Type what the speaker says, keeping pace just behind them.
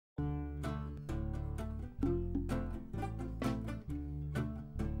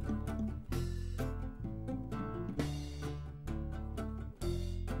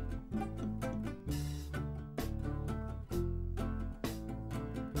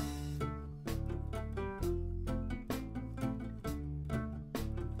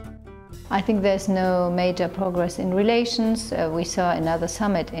I think there's no major progress in relations. We saw another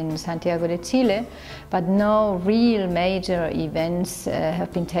summit in Santiago de Chile, but no real major events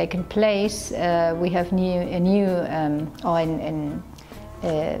have been taken place. We have an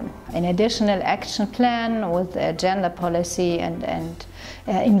additional action plan with gender policy and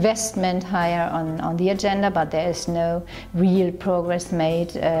investment higher on the agenda, but there is no real progress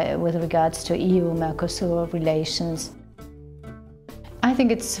made with regards to EU-MERCOSUR relations. I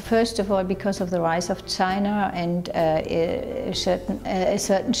think it's first of all because of the rise of China and a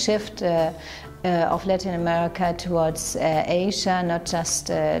certain shift of Latin America towards Asia, not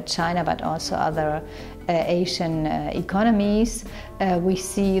just China but also other Asian economies. We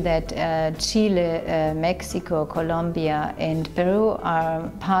see that Chile, Mexico, Colombia and Peru are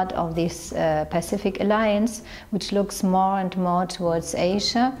part of this Pacific Alliance, which looks more and more towards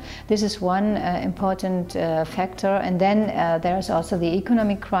Asia. This is one important factor. And then there's also the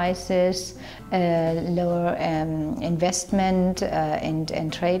economic crisis, lower investment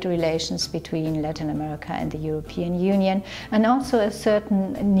and trade relations between Latin America and the European Union, and also a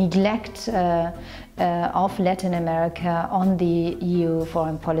certain neglect of Latin America on the EU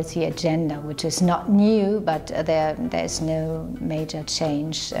foreign policy agenda, which is not new, but there's no major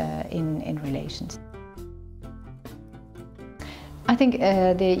change in relations. I think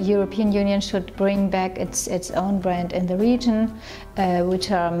the European Union should bring back its own brand in the region, which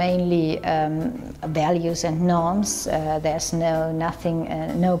are mainly values and norms. There's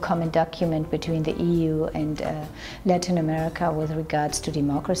no common document between the EU and Latin America with regards to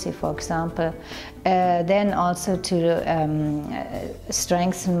democracy, for example. Then also to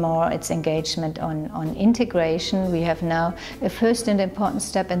strengthen more its engagement on integration. We have now a first and important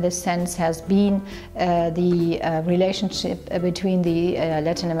step in this sense has been the relationship between the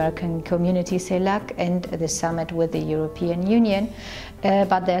Latin American community, CELAC, and the summit with the European Union.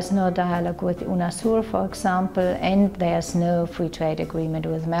 But there's no dialogue with UNASUR, for example, and there's no free trade agreement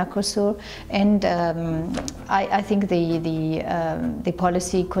with MERCOSUR. And I think the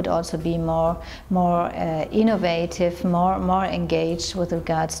policy could also be more innovative, more engaged with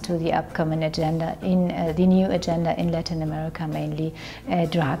regards to the upcoming agenda the new agenda in Latin America, mainly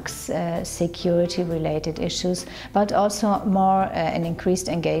drugs, security-related issues, but also more an increased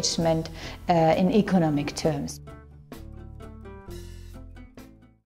engagement in economic terms.